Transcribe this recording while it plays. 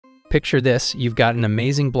Picture this: you've got an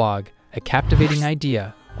amazing blog, a captivating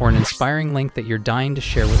idea, or an inspiring link that you're dying to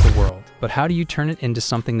share with the world. But how do you turn it into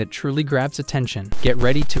something that truly grabs attention? Get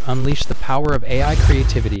ready to unleash the power of AI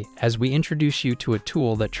creativity as we introduce you to a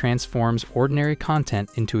tool that transforms ordinary content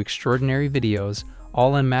into extraordinary videos,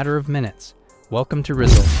 all in a matter of minutes. Welcome to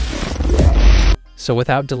Rizzle. So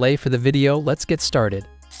without delay for the video, let's get started.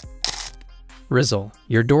 Rizzle,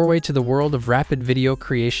 your doorway to the world of rapid video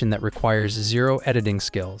creation that requires zero editing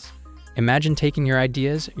skills. Imagine taking your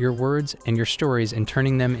ideas, your words, and your stories and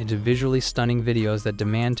turning them into visually stunning videos that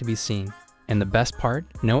demand to be seen. And the best part?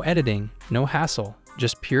 No editing, no hassle,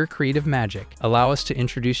 just pure creative magic. Allow us to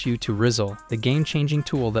introduce you to Rizzle, the game-changing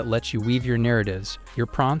tool that lets you weave your narratives, your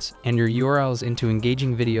prompts, and your URLs into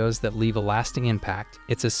engaging videos that leave a lasting impact.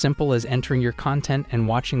 It's as simple as entering your content and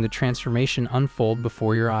watching the transformation unfold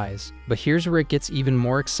before your eyes. But here's where it gets even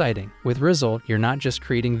more exciting. With Rizzle, you're not just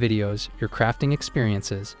creating videos, you're crafting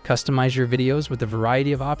experiences. Customize your videos with a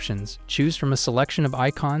variety of options. Choose from a selection of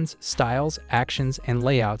icons, styles, actions, and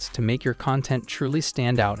layouts to make your content truly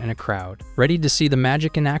stand out in a crowd. Ready to see the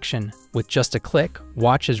magic in action? With just a click,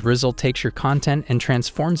 watch as Rizzle takes your content and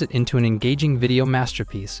transforms it into an engaging video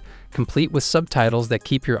masterpiece, complete with subtitles that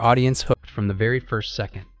keep your audience hooked from the very first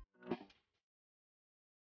second.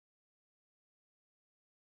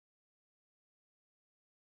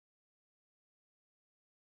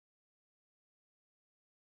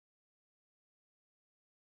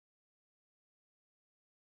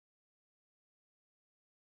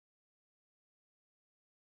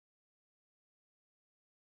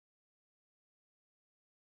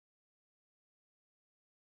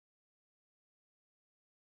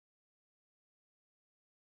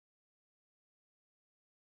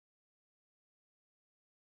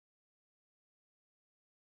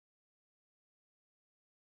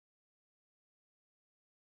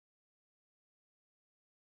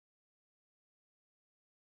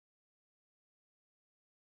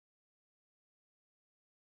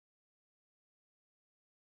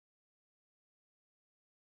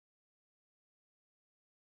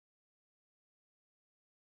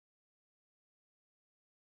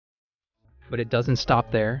 But it doesn't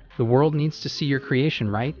stop there. The world needs to see your creation,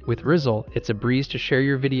 right? With Rizzle, it's a breeze to share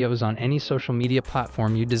your videos on any social media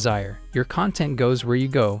platform you desire. Your content goes where you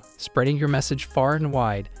go, spreading your message far and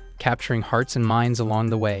wide, capturing hearts and minds along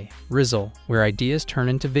the way. Rizzle, where ideas turn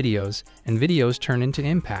into videos, and videos turn into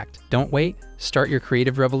impact. Don't wait, start your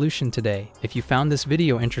creative revolution today. If you found this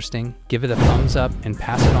video interesting, give it a thumbs up and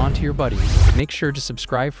pass it on to your buddies. Make sure to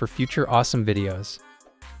subscribe for future awesome videos.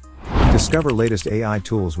 Discover latest AI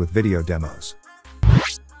tools with video demos.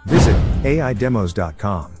 Visit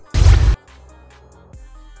AIdemos.com.